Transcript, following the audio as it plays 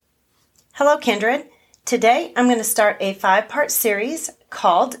Hello, Kindred. Today, I'm going to start a 5-part series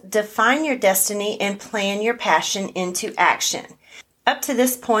called Define Your Destiny and Plan Your Passion into Action. Up to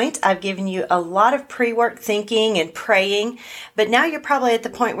this point, I've given you a lot of pre-work thinking and praying, but now you're probably at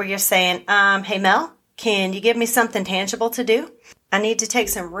the point where you're saying, hey, Mel, can you give me something tangible to do? I need to take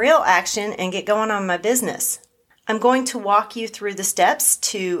some real action and get going on my business. I'm going to walk you through the steps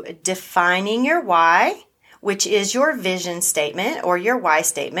to defining your why, which is your vision statement or your why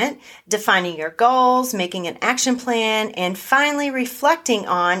statement, defining your goals, making an action plan, and finally reflecting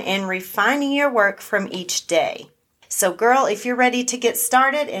on and refining your work from each day. So girl, if you're ready to get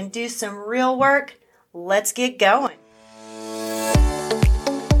started and do some real work, let's get going.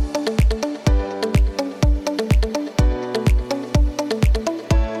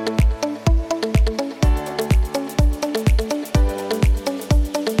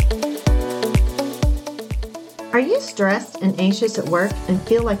 Are you stressed and anxious at work and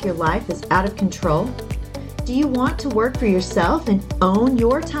feel like your life is out of control? Do you want to work for yourself and own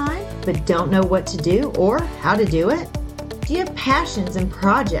your time, but don't know what to do or how to do it? Do you have passions and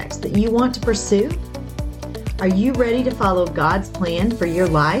projects that you want to pursue? Are you ready to follow God's plan for your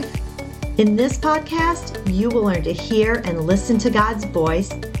life? In this podcast, you will learn to hear and listen to God's voice,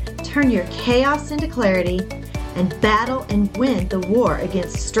 turn your chaos into clarity, and battle and win the war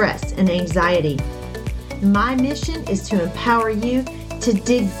against stress and anxiety. My mission is to empower you to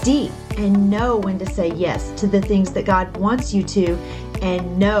dig deep and know when to say yes to the things that God wants you to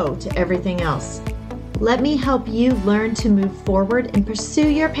and no to everything else. Let me help you learn to move forward and pursue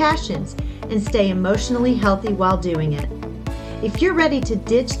your passions and stay emotionally healthy while doing it. If you're ready to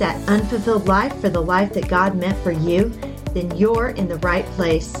ditch that unfulfilled life for the life that God meant for you, then you're in the right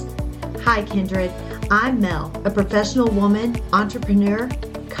place. Hi, Kindred. I'm Mel, a professional woman, entrepreneur,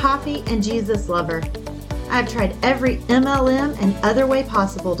 coffee, and Jesus lover. I've tried every MLM and other way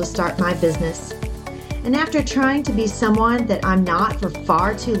possible to start my business. And after trying to be someone that I'm not for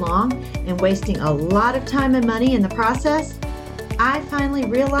far too long and wasting a lot of time and money in the process, I finally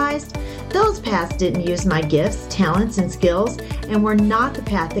realized those paths didn't use my gifts, talents, and skills and were not the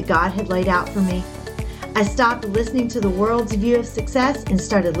path that God had laid out for me. I stopped listening to the world's view of success and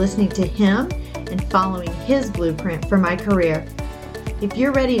started listening to Him and following His blueprint for my career. If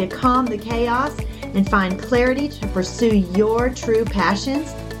you're ready to calm the chaos and find clarity to pursue your true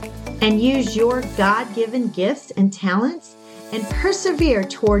passions and use your God-given gifts and talents and persevere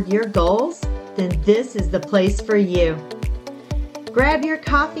toward your goals, then this is the place for you. Grab your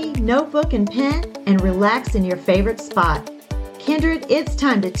coffee, notebook, and pen and relax in your favorite spot. Kindred, it's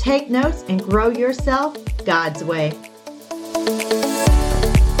time to take notes and grow yourself God's way.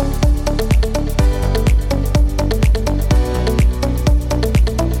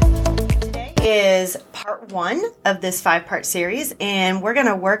 Is part 1 of this 5-part series, and we're going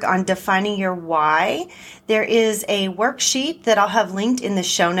to work on defining your why. There is a worksheet that I'll have linked in the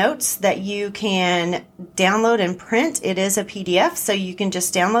show notes that you can download and print. It is a PDF, so you can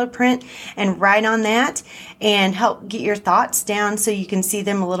just download, print, and write on that and help get your thoughts down so you can see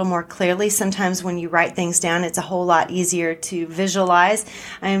them a little more clearly. Sometimes when you write things down, it's a whole lot easier to visualize.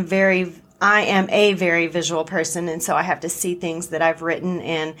 I am a very visual person, and so I have to see things that I've written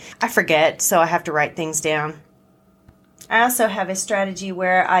and I forget, so I have to write things down. I also have a strategy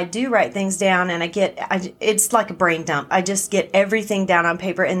where I do write things down and it's like a brain dump. I just get everything down on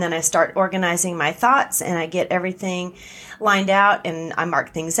paper and then I start organizing my thoughts and I get everything lined out and I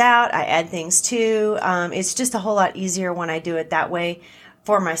mark things out. I add things too. It's just a whole lot easier when I do it that way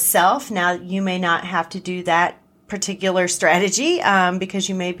for myself. Now, you may not have to do that particular strategy because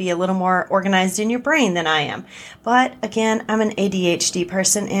you may be a little more organized in your brain than I am. But again, I'm an ADHD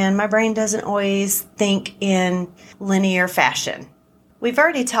person and my brain doesn't always think in linear fashion. We've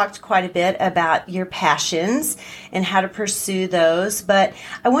already talked quite a bit about your passions and how to pursue those, but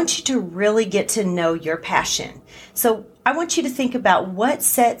I want you to really get to know your passion. So I want you to think about what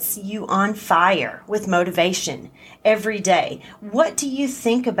sets you on fire with motivation every day. What do you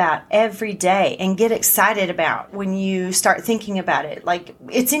think about every day and get excited about when you start thinking about it? Like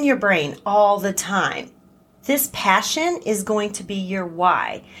it's in your brain all the time. This passion is going to be your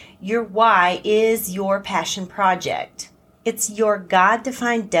why. Your why is your passion project. It's your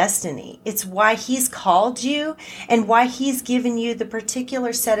God-defined destiny. It's why He's called you and why He's given you the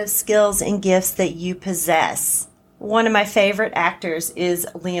particular set of skills and gifts that you possess. One of my favorite actors is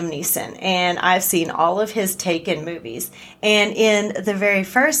Liam Neeson, and I've seen all of his Taken movies. And in the very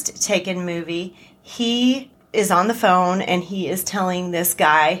first Taken movie, he is on the phone and he is telling this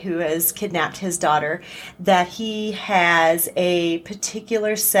guy who has kidnapped his daughter that he has a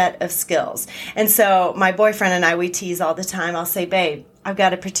particular set of skills. And so my boyfriend and I, we tease all the time. I'll say, babe, I've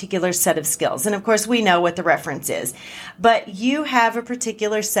got a particular set of skills. And of course, we know what the reference is. But you have a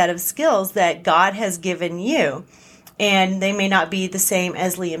particular set of skills that God has given you. And they may not be the same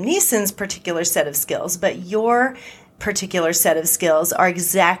as Liam Neeson's particular set of skills, but your particular set of skills are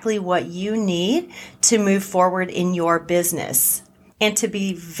exactly what you need to move forward in your business and to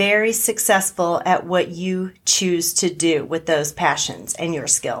be very successful at what you choose to do with those passions and your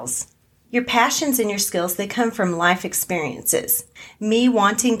skills. Your passions and your skills, they come from life experiences. Me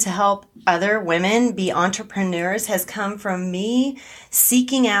wanting to help other women be entrepreneurs has come from me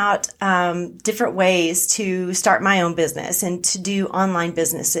seeking out different ways to start my own business and to do online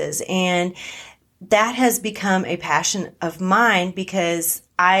businesses. And that has become a passion of mine because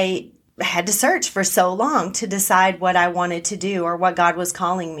I had to search for so long to decide what I wanted to do or what God was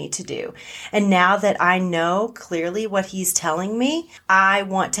calling me to do. And now that I know clearly what He's telling me, I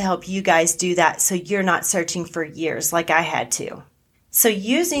want to help you guys do that so you're not searching for years like I had to. So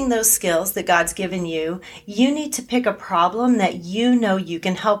using those skills that God's given you, you need to pick a problem that you know you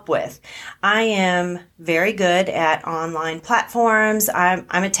can help with. I am very good at online platforms. I'm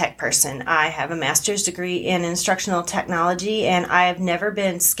a tech person. I have a master's degree in instructional technology, and I have never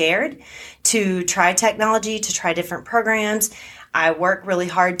been scared to try technology, to try different programs. I work really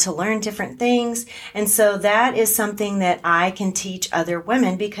hard to learn different things. And so that is something that I can teach other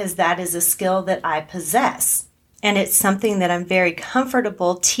women because that is a skill that I possess. And it's something that I'm very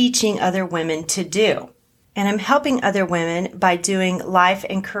comfortable teaching other women to do. And I'm helping other women by doing life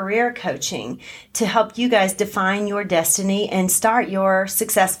and career coaching to help you guys define your destiny and start your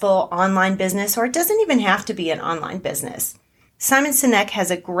successful online business, or it doesn't even have to be an online business. Simon Sinek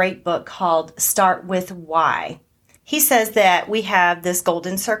has a great book called Start With Why. He says that we have this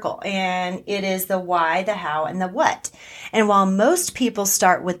golden circle, and it is the why, the how, and the what. And while most people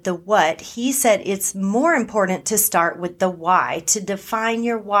start with the what, he said it's more important to start with the why, to define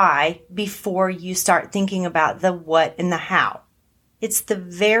your why before you start thinking about the what and the how. It's the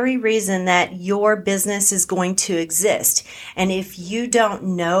very reason that your business is going to exist. And if you don't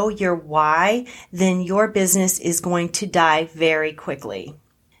know your why, then your business is going to die very quickly.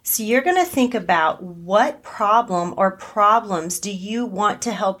 So you're going to think about what problem or problems do you want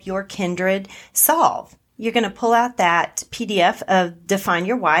to help your kindred solve. You're going to pull out that PDF of Define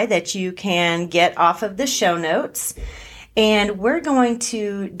Your Why that you can get off of the show notes. And we're going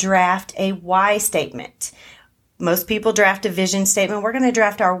to draft a why statement. Most people draft a vision statement. We're going to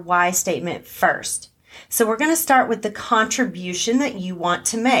draft our why statement first. So we're going to start with the contribution that you want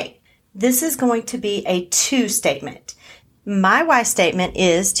to make. This is going to be a to statement. My why statement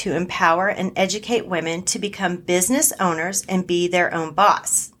is to empower and educate women to become business owners and be their own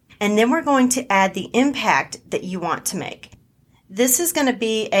boss. And then we're going to add the impact that you want to make. This is going to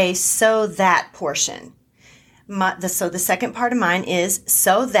be a so that portion. So the second part of mine is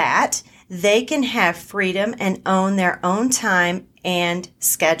so that they can have freedom and own their own time and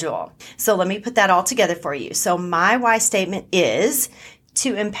schedule. So let me put that all together for you. So my why statement is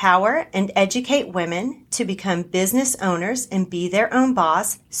to empower and educate women to become business owners and be their own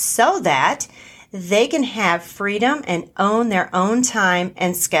boss so that they can have freedom and own their own time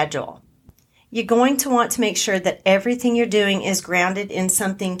and schedule. You're going to want to make sure that everything you're doing is grounded in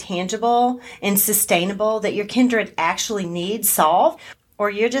something tangible and sustainable that your kindred actually needs solved, or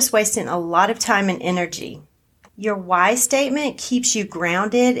you're just wasting a lot of time and energy. Your why statement keeps you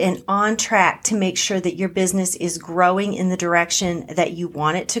grounded and on track to make sure that your business is growing in the direction that you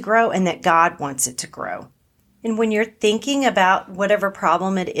want it to grow and that God wants it to grow. And when you're thinking about whatever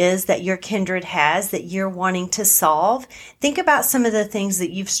problem it is that your kindred has that you're wanting to solve, think about some of the things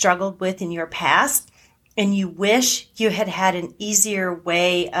that you've struggled with in your past and you wish you had had an easier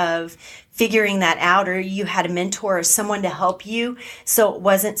way of figuring that out, or you had a mentor or someone to help you so it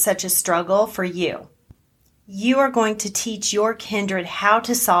wasn't such a struggle for you. You are going to teach your kindred how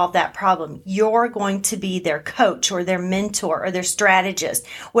to solve that problem. You're going to be their coach or their mentor or their strategist,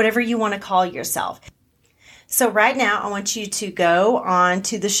 whatever you want to call yourself. So right now, I want you to go on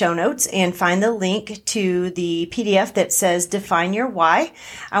to the show notes and find the link to the PDF that says Define Your Why.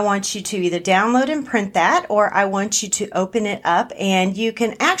 I want you to either download and print that, or I want you to open it up, and you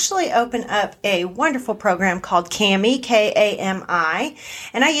can actually open up a wonderful program called Kami, Kami, and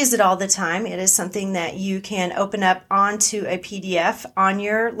I use it all the time. It is something that you can open up onto a PDF on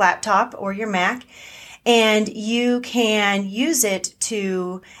your laptop or your Mac, and you can use it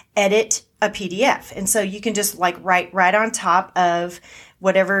to edit a PDF. And so you can just write right on top of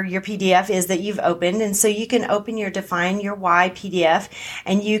whatever your PDF is that you've opened. And so you can open your Define Your Why PDF,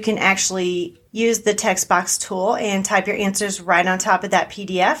 and you can actually use the text box tool and type your answers right on top of that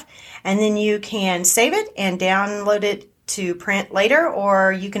PDF. And then you can save it and download it to print later,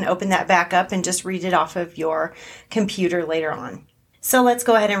 or you can open that back up and just read it off of your computer later on. So let's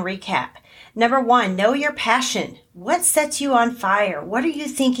go ahead and recap. Number 1, know your passion. What sets you on fire? What are you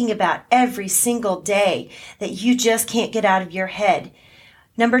thinking about every single day that you just can't get out of your head?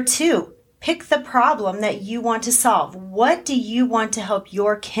 Number 2, pick the problem that you want to solve. What do you want to help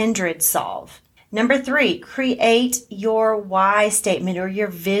your kindred solve? Number 3, create your why statement or your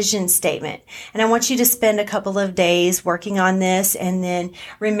vision statement. And I want you to spend a couple of days working on this. And then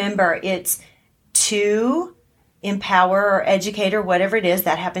remember, it's to empower or educate or whatever it is.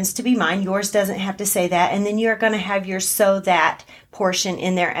 That happens to be mine. Yours doesn't have to say that. And then you're going to have your so that portion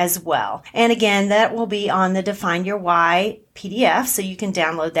in there as well. And again, that will be on the Define Your Why PDF, so you can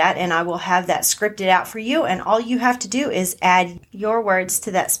download that, and I will have that scripted out for you. And all you have to do is add your words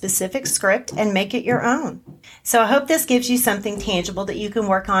to that specific script and make it your own. So I hope this gives you something tangible that you can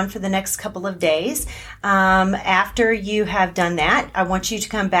work on for the next couple of days. After you have done that, I want you to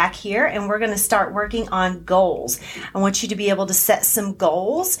come back here and we're going to start working on goals. I want you to be able to set some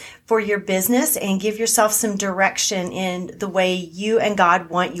goals for your business and give yourself some direction in the way you and God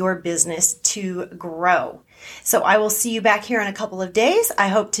want your business to grow. So I will see you back here in a couple of days. I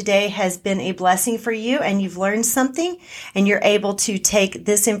hope today has been a blessing for you and you've learned something and you're able to take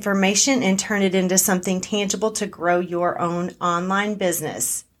this information and turn it into something tangible to grow your own online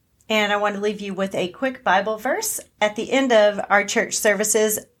business. And I want to leave you with a quick Bible verse. At the end of our church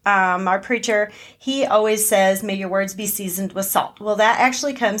services, our preacher, he always says, may your words be seasoned with salt. Well, that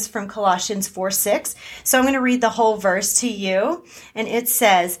actually comes from Colossians 4:6. So I'm going to read the whole verse to you. And it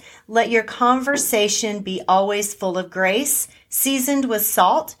says, let your conversation be always full of grace, seasoned with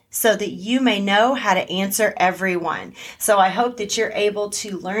salt, so that you may know how to answer everyone. So I hope that you're able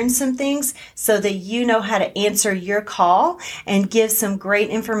to learn some things so that you know how to answer your call and give some great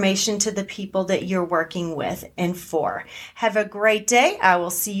information to the people that you're working with and for. Have a great day. I will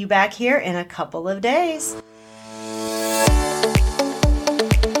see you back here in a couple of days.